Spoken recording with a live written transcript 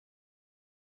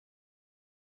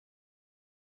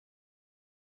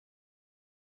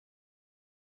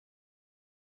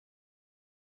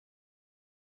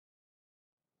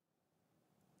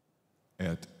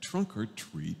trunk or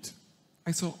treat,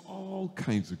 I saw all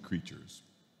kinds of creatures,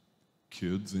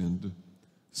 kids and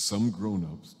some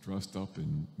grown-ups dressed up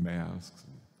in masks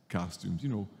and costumes,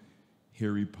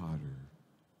 Harry Potter,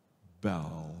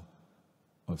 Belle,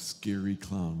 a scary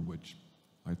clown, which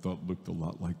I thought looked a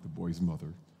lot like the boy's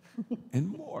mother, and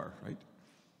more, right?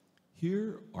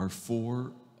 Here are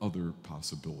 4 other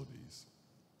possibilities.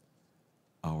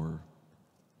 Our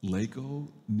Lego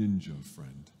ninja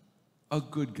friend, a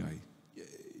good guy, yay.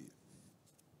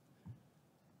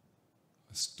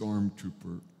 A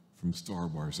stormtrooper from Star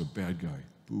Wars, a bad guy,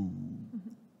 boo.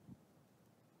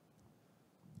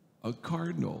 A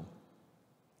cardinal,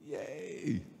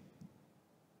 yay.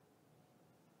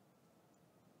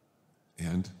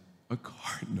 And a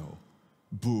cardinal,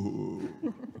 boo.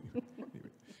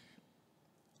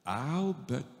 I'll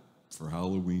bet for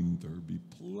Halloween there'll be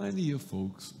plenty of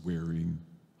folks wearing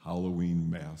Halloween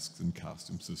masks and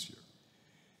costumes this year.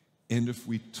 And if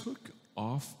we took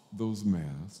off those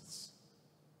masks,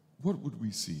 what would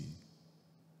we see?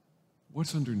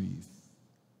 What's underneath?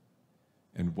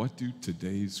 And what do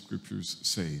today's scriptures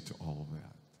say to all of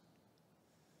that?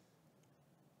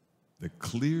 The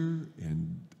clear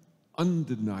and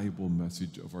undeniable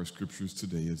message of our scriptures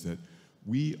today is that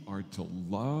we are to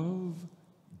love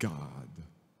God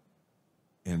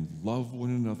and love one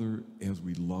another as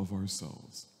we love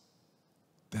ourselves.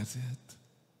 That's it.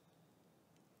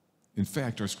 In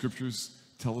fact, our scriptures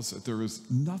tell us that there is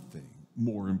nothing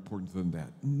more important than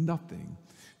that. Nothing.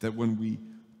 That when we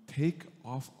take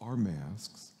off our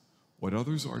masks, what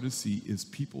others are to see is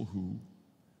people who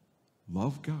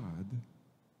love God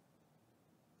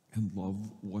and love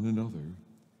one another.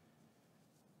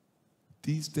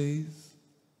 These days,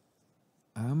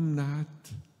 I'm not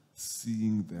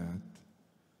seeing that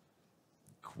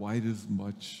quite as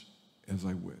much as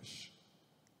I wish.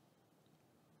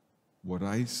 What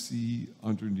I see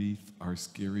underneath our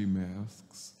scary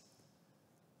masks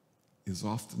is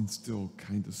often still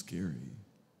kind of scary.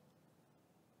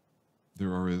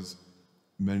 There are, as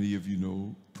many of you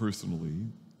know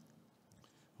personally,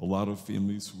 a lot of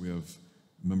families who have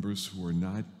members who are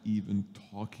not even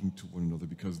talking to one another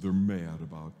because they're mad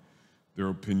about their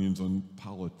opinions on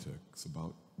politics,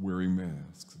 about wearing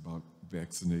masks, about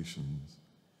vaccinations.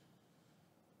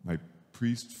 My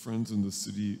priest friends in the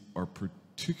city are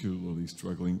particularly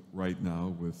struggling right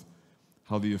now with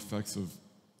how the effects of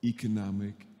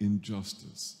economic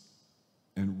injustice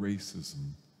and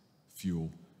racism fuel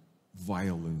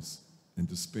violence and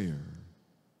despair.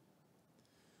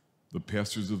 The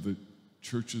pastors of the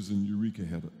churches in Eureka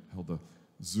held a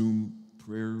Zoom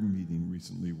prayer meeting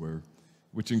recently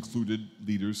which included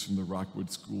leaders from the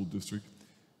Rockwood School District.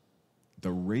 The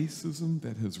racism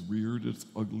that has reared its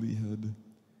ugly head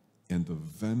and the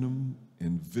venom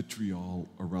and vitriol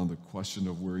around the question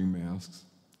of wearing masks,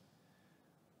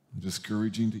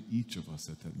 discouraging to each of us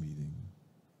at that meeting.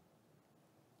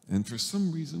 And for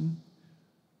some reason,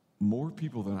 more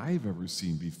people than I've ever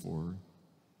seen before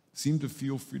seem to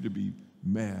feel free to be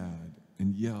mad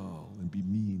and yell and be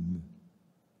mean.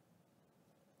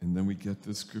 And then we get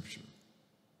this scripture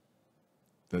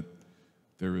that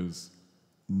there is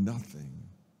nothing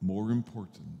more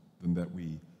important than that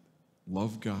we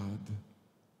love God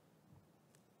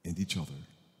and each other.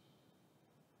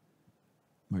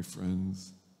 My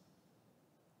friends,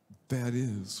 that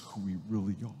is who we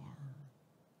really are.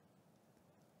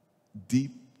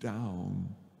 Deep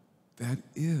down, that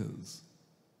is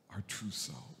our true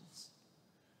selves.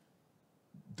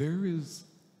 There is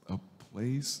a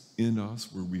place in us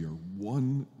where we are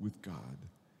one with God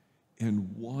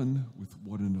and one with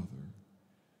one another.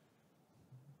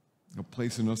 A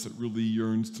place in us that really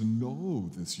yearns to know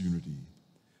this unity,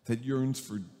 that yearns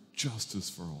for justice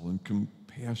for all and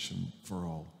compassion for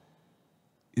all.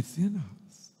 It's in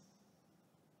us.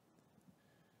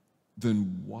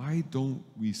 Then why don't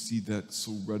we see that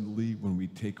so readily when we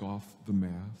take off the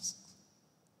masks?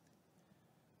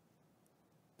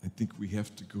 I think we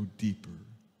have to go deeper.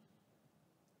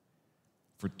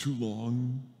 For too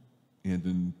long and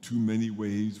in too many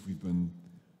ways, we've been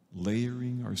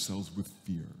layering ourselves with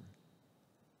fear,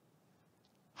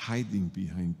 hiding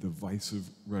behind divisive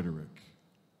rhetoric,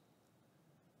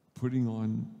 putting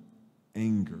on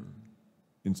anger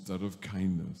instead of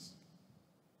kindness.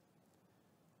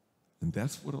 And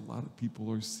that's what a lot of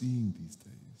people are seeing these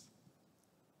days.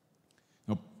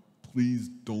 Now, please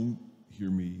don't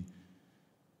hear me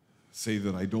say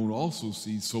that I don't also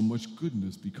see so much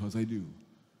goodness, because I do.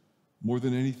 More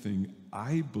than anything,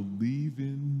 I believe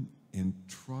in and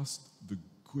trust the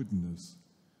goodness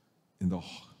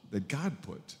that God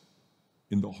put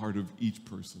in the heart of each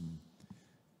person,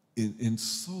 in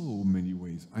so many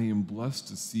ways. I am blessed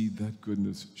to see that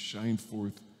goodness shine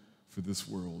forth for this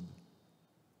world.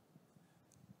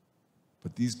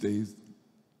 But these days,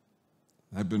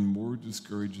 I've been more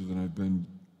discouraged than I've been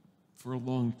for a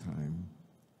long time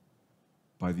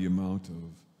by the amount of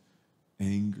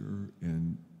anger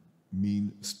and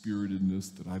mean-spiritedness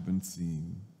that I've been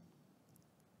seeing.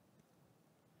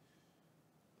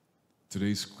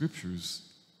 Today's scriptures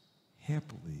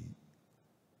happily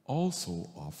also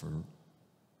offer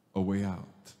a way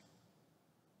out,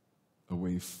 a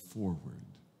way forward.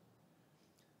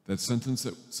 That sentence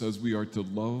that says we are to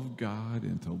love God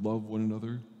and to love one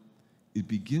another, it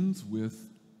begins with,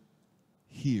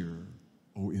 "Hear,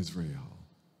 O Israel."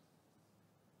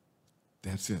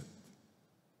 That's it.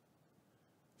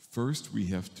 First, we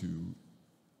have to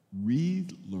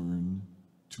relearn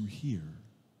to hear,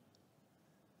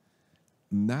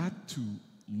 not to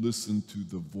listen to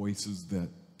the voices that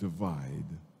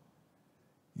divide.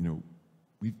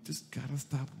 We've just got to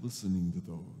stop listening to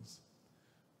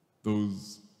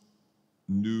those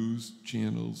news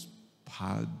channels,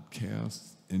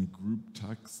 podcasts, and group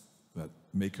texts that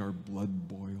make our blood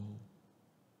boil.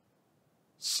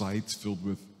 Sites filled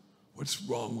with, "What's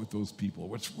wrong with those people?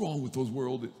 What's wrong with those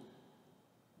world?"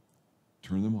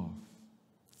 Turn them off.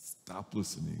 Stop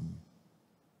listening.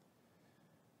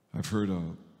 I've heard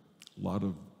a lot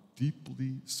of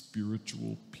deeply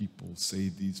spiritual people say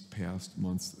these past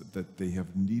months that they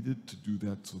have needed to do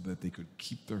that so that they could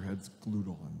keep their heads glued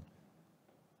on,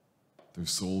 their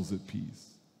souls at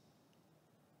peace.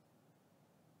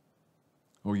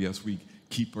 Oh yes, we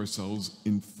keep ourselves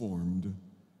informed,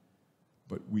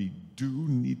 but we do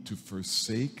need to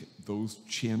forsake those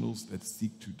channels that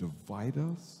seek to divide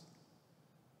us,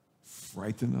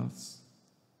 frighten us,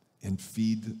 and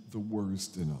feed the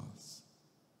worst in us.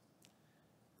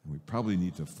 And we probably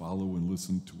need to follow and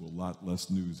listen to a lot less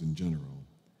news in general.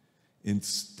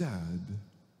 Instead,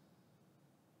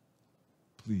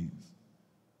 please,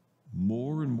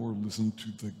 more and more listen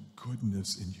to the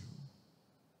goodness in you,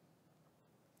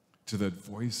 to that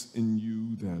voice in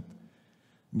you that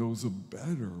knows a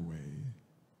better way.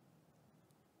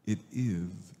 It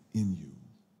is in you.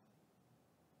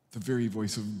 The very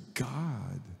voice of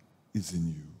God is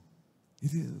in you.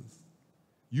 It is.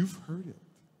 You've heard it.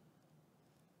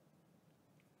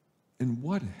 And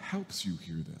what helps you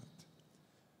hear that?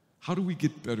 How do we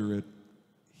get better at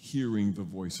hearing the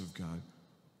voice of God,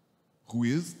 who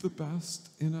is the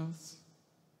best in us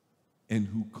and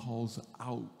who calls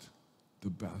out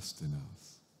the best in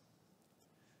us?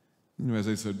 As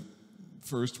I said,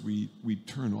 first we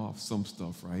turn off some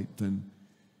stuff, right? Then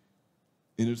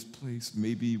in its place,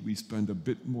 maybe we spend a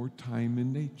bit more time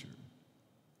in nature.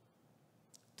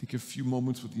 Take a few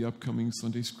moments with the upcoming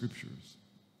Sunday scriptures.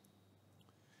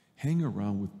 Hang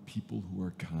around with people who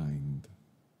are kind.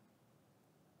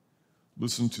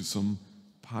 Listen to some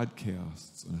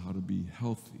podcasts on how to be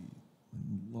healthy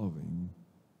and loving.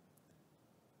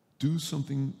 Do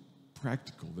something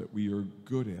practical that we are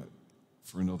good at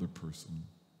for another person.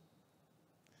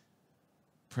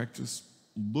 Practice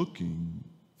looking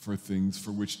for things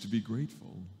for which to be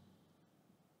grateful.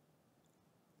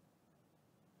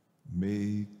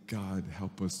 May God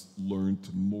help us learn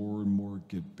to more and more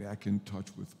get back in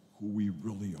touch with who we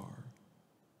really are.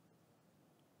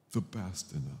 The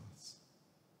best in us.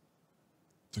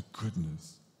 The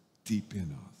goodness deep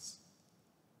in us.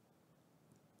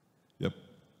 Yep.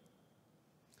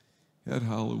 At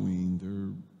Halloween, there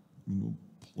are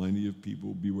plenty of people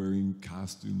will be wearing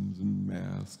costumes and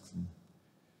masks. And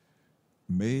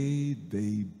may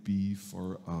they be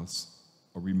for us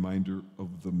a reminder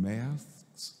of the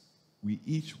masks we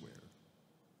each wear,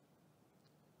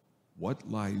 what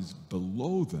lies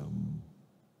below them,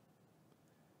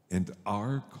 and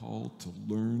our call to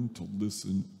learn to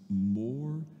listen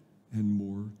more and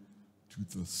more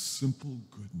to the simple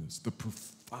goodness, the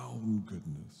profound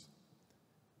goodness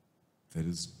that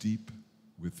is deep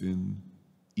within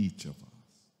each of us.